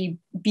fundamentally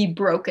be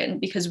broken,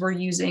 because we're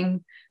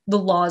using the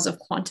laws of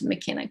quantum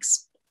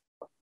mechanics.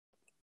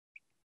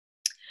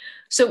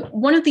 So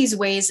one of these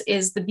ways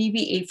is the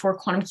BB84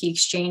 quantum key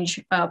exchange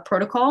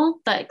protocol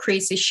that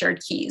creates these shared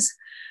keys.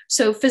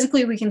 So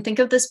physically, we can think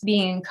of this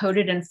being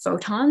encoded in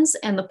photons,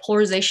 and the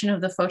polarization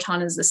of the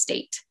photon is the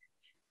state.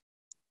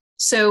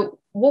 So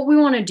what we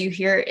want to do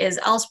here is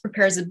Alice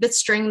prepares a bit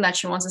string that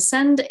she wants to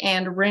send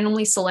and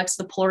randomly selects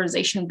the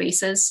polarization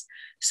basis.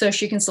 So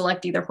she can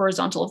select either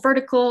horizontal or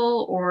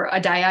vertical or a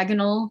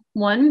diagonal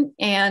one.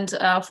 And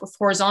for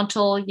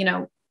horizontal,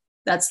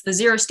 that's the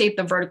 0 state,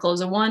 the vertical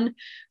is a 1.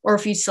 Or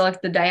if you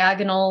select the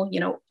diagonal,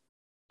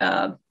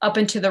 up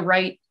and to the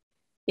right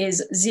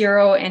is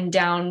 0, and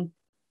down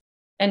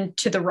and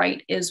to the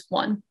right is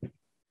 1.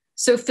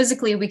 So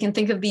physically, we can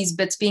think of these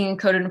bits being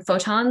encoded in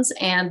photons,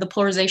 and the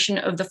polarization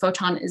of the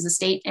photon is the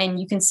state. And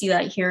you can see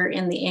that here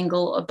in the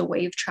angle of the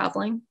wave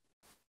traveling.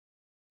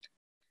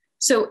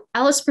 So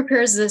Alice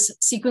prepares this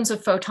sequence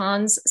of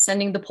photons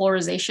sending the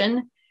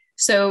polarization.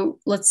 So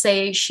let's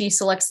say she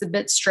selects the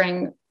bit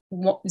string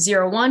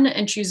 0, 1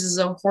 and chooses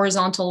a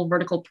horizontal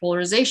vertical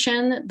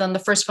polarization. Then the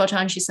first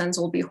photon she sends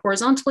will be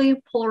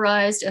horizontally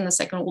polarized, and the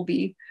second will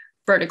be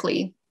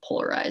vertically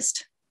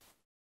polarized.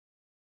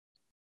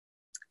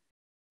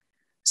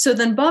 So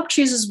then Bob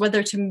chooses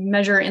whether to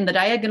measure in the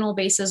diagonal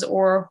basis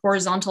or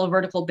horizontal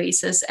vertical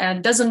basis,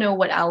 and doesn't know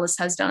what Alice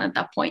has done at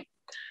that point.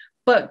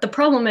 But the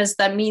problem is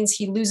that means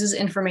he loses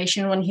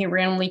information when he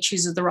randomly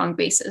chooses the wrong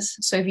basis.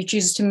 So if he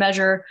chooses to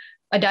measure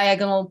a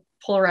diagonal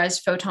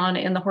polarized photon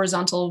in the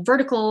horizontal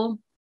vertical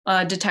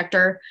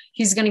detector,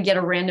 he's going to get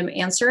a random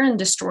answer and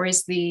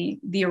destroys the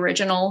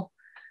original.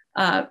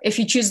 If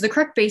you choose the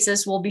correct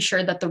basis, we'll be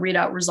sure that the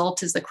readout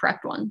result is the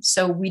correct one.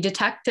 So we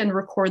detect and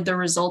record the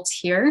results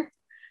here.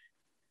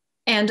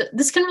 And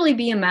this can really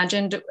be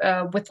imagined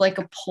with like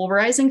a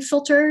polarizing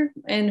filter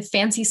in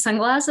fancy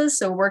sunglasses.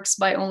 So it works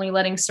by only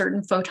letting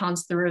certain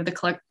photons through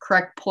the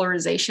correct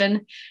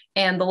polarization.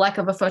 And the lack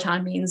of a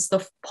photon means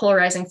the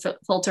polarizing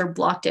filter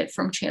blocked it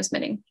from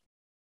transmitting.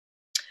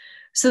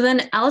 So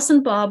then Alice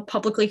and Bob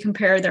publicly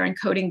compare their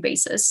encoding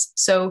basis.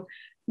 So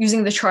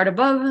using the chart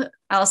above,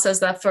 Alice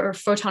says that for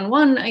photon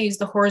 1, I use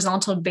the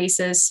horizontal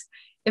basis.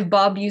 If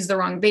Bob used the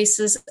wrong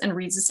basis and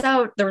reads this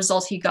out, the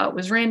result he got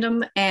was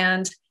random,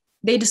 and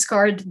they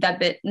discard that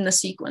bit in the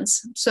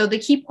sequence. So they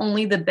keep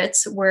only the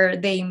bits where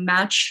they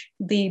match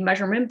the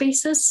measurement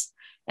basis,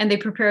 and they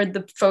prepared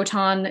the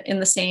photon in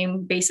the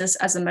same basis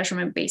as the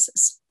measurement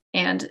basis.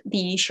 And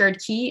the shared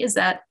key is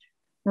that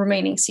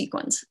remaining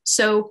sequence.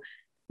 So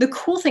the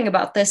cool thing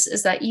about this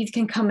is that Eve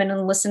can come in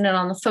and listen in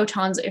on the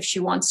photons if she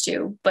wants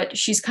to, but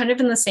she's kind of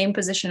in the same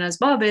position as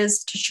Bob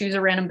is to choose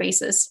a random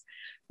basis.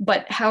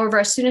 But however,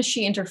 as soon as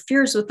she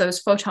interferes with those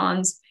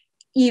photons,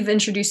 Eve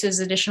introduces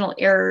additional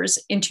errors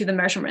into the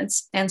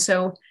measurements. And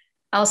so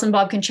Alice and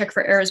Bob can check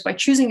for errors by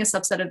choosing a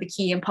subset of the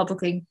key and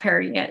publicly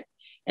comparing it.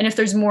 And if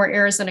there's more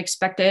errors than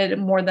expected,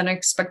 more than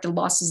expected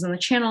losses in the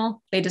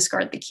channel, they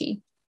discard the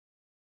key.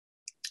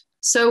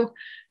 So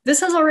this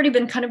has already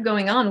been kind of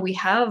going on. We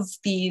have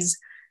these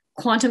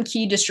quantum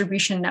key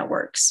distribution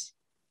networks.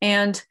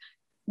 And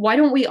why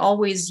don't we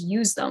always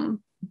use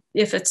them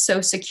if it's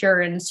so secure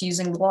and it's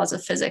using the laws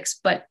of physics?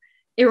 But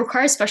it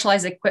requires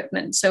specialized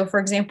equipment. So for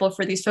example,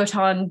 for these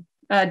photon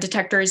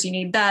detectors, you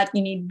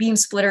need beam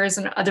splitters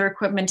and other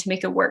equipment to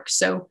make it work.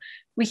 So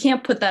we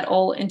can't put that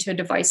all into a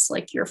device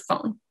like your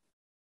phone.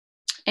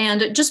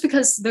 And just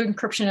because the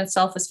encryption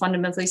itself is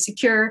fundamentally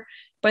secure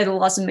by the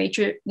laws of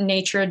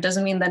nature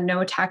doesn't mean that no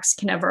attacks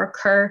can ever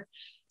occur.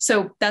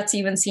 So that's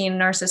even seen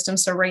in our system.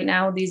 So right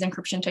now, these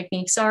encryption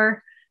techniques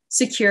are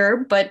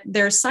secure, but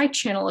there's side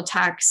channel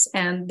attacks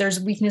and there's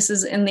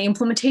weaknesses in the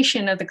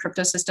implementation of the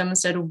crypto system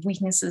instead of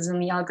weaknesses in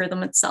the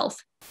algorithm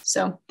itself.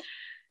 So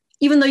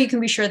even though you can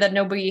be sure that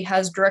nobody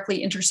has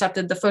directly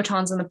intercepted the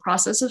photons in the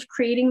process of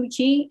creating the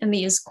key in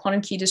these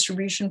quantum key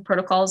distribution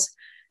protocols,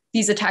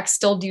 these attacks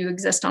still do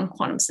exist on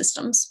quantum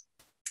systems.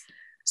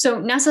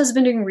 So NASA has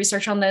been doing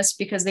research on this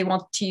because they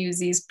want to use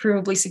these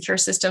provably secure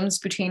systems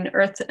between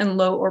Earth and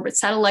low orbit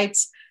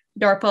satellites.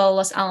 DARPA,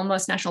 Los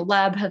Alamos National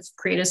Lab have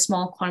created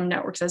small quantum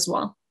networks as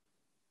well.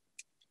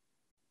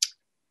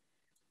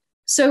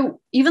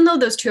 So even though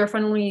those two are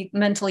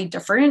fundamentally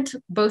different,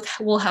 both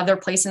will have their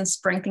place in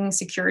strengthening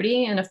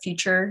security in a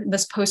future,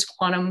 this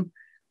post-quantum,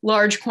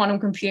 large quantum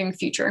computing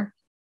future.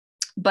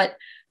 But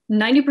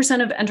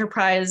 90% of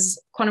enterprise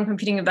quantum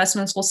computing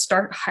investments will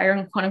start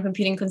hiring quantum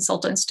computing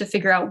consultants to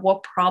figure out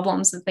what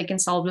problems that they can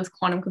solve with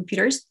quantum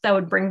computers that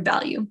would bring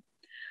value.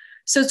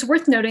 So it's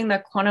worth noting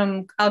that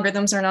quantum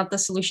algorithms are not the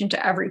solution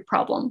to every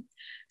problem.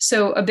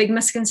 So a big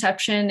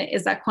misconception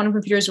is that quantum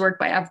computers work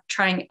by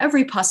trying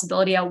every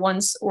possibility at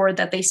once or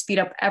that they speed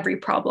up every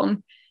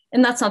problem.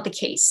 And that's not the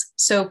case.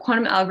 So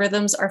quantum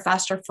algorithms are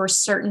faster for a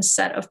certain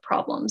set of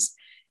problems.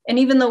 And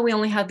even though we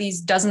only have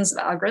these dozens of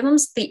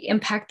algorithms, the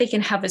impact they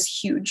can have is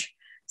huge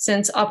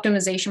since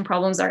optimization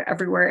problems are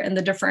everywhere and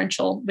the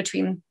differential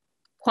between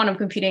quantum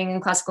computing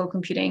and classical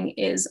computing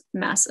is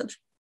massive.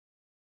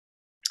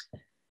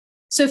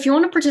 So if you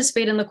want to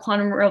participate in the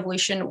quantum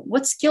revolution,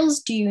 what skills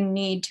do you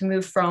need to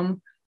move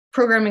from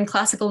programming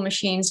classical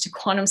machines to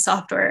quantum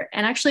software?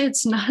 And actually,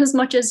 it's not as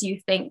much as you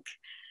think.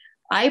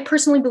 I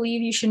personally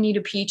believe you should need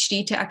a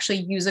PhD to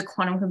actually use a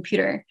quantum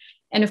computer.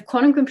 And if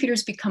quantum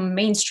computers become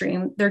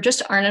mainstream, there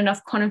just aren't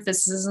enough quantum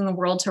physicists in the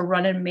world to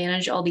run and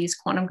manage all these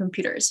quantum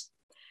computers.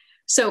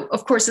 So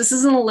of course, this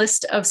isn't a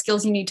list of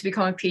skills you need to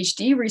become a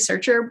PhD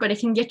researcher, but it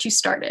can get you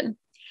started.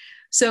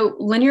 So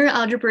linear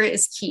algebra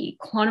is key.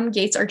 Quantum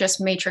gates are just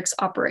matrix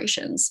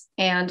operations,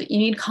 and you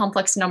need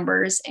complex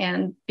numbers.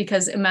 And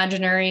because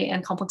imaginary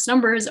and complex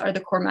numbers are the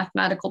core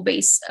mathematical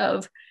base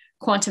of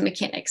quantum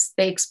mechanics,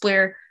 they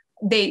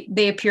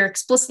appear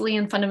explicitly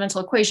in fundamental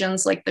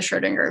equations like the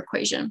Schrodinger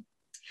equation.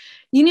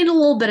 You need a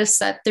little bit of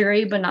set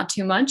theory, but not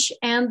too much.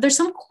 And there's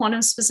some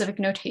quantum specific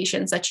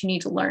notations that you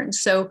need to learn.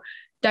 So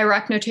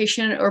Dirac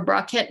notation or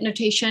bracket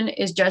notation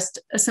is just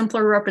a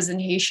simpler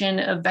representation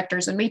of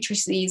vectors and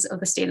matrices of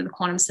the state of the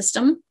quantum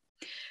system.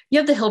 You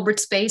have the Hilbert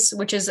space,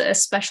 which is a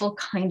special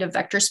kind of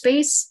vector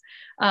space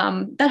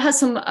that has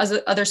some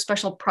other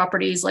special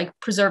properties like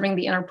preserving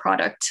the inner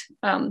product.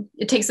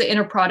 It takes the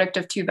inner product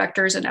of two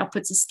vectors and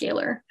outputs a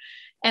scalar.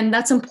 And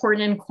that's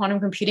important in quantum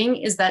computing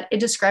is that it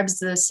describes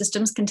the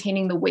systems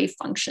containing the wave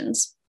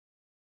functions.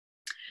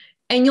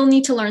 And you'll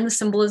need to learn the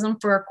symbolism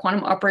for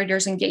quantum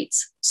operators and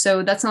gates.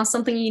 So that's not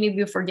something you need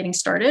before getting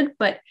started,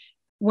 but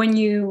when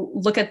you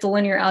look at the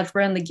linear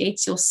algebra and the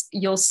gates,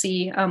 you'll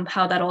see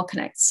how that all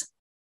connects.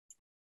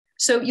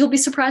 So you'll be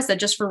surprised that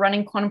just for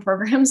running quantum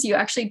programs, you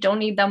actually don't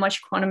need that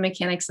much quantum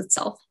mechanics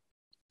itself.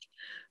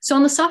 So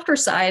on the software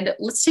side,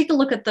 let's take a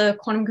look at the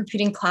quantum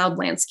computing cloud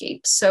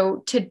landscape.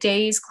 So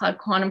today's cloud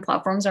quantum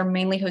platforms are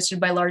mainly hosted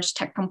by large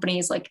tech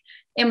companies like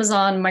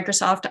Amazon,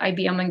 Microsoft,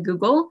 IBM, and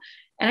Google.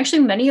 And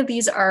actually many of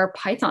these are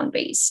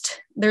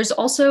Python-based. There's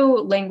also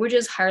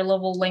languages, higher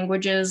level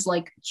languages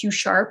like Q#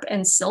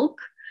 and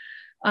Silk.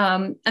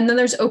 And then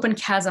there's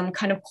OpenQASM,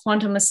 kind of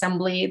quantum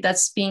assembly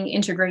that's being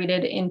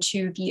integrated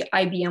into the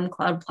IBM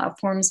cloud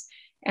platforms.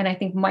 And I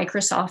think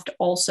Microsoft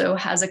also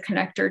has a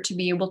connector to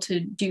be able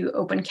to do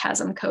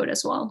OpenQASM code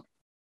as well.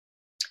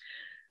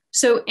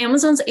 So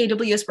Amazon's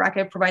AWS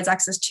bracket provides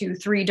access to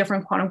 3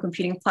 different quantum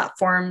computing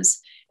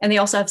platforms, and they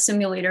also have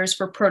simulators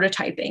for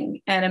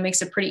prototyping, and it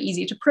makes it pretty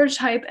easy to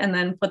prototype and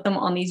then put them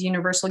on these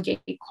universal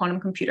gate quantum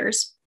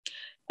computers.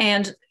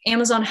 And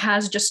Amazon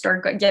has just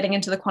started getting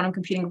into the quantum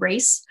computing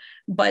race,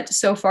 but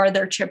so far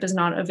their chip is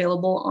not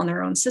available on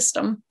their own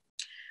system.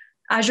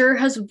 Azure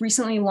has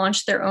recently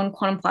launched their own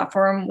quantum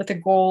platform with a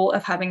goal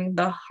of having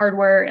the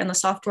hardware and the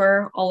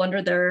software all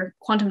under their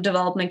quantum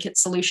development kit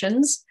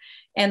solutions.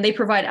 And they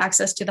provide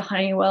access to the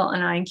Honeywell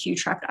and IonQ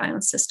trapped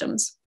ion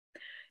systems.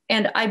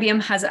 And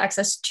IBM has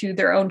access to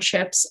their own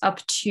chips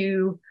up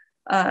to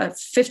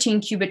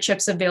 15 qubit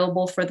chips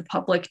available for the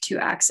public to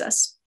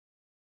access.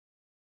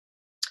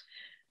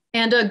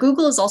 And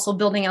Google is also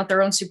building out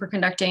their own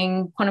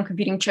superconducting quantum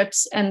computing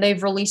chips, and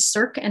they've released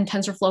Cirq and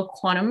TensorFlow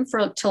Quantum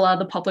to allow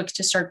the public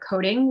to start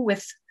coding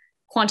with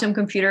quantum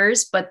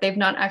computers, but they've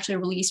not actually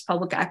released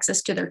public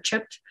access to their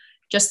chip,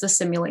 just the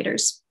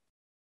simulators.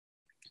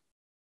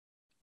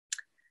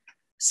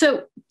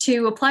 So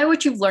to apply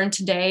what you've learned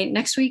today,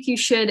 next week you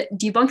should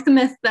debunk the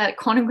myth that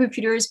quantum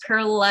computers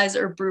parallelize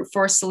or brute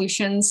force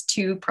solutions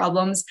to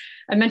problems.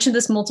 I mentioned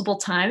this multiple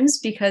times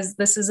because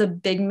this is a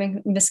big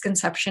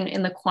misconception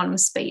in the quantum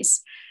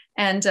space.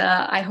 And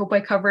I hope I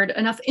covered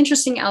enough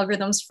interesting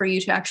algorithms for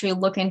you to actually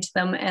look into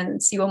them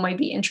and see what might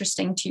be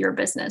interesting to your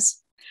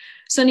business.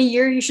 So in a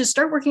year, you should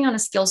start working on a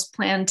skills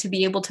plan to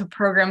be able to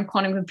program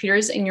quantum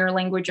computers in your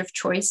language of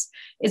choice.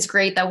 It's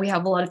great that we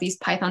have a lot of these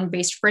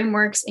Python-based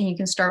frameworks, and you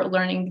can start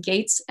learning the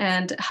gates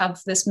and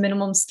have this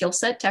minimum skill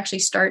set to actually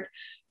start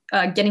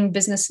getting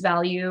business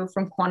value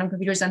from quantum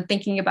computers and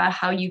thinking about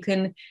how you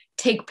can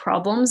take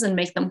problems and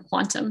make them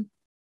quantum.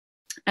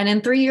 And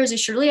in 3 years, you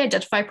should really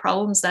identify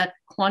problems that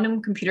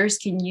quantum computers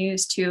can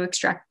use to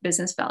extract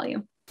business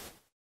value.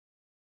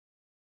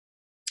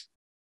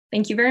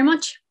 Thank you very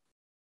much.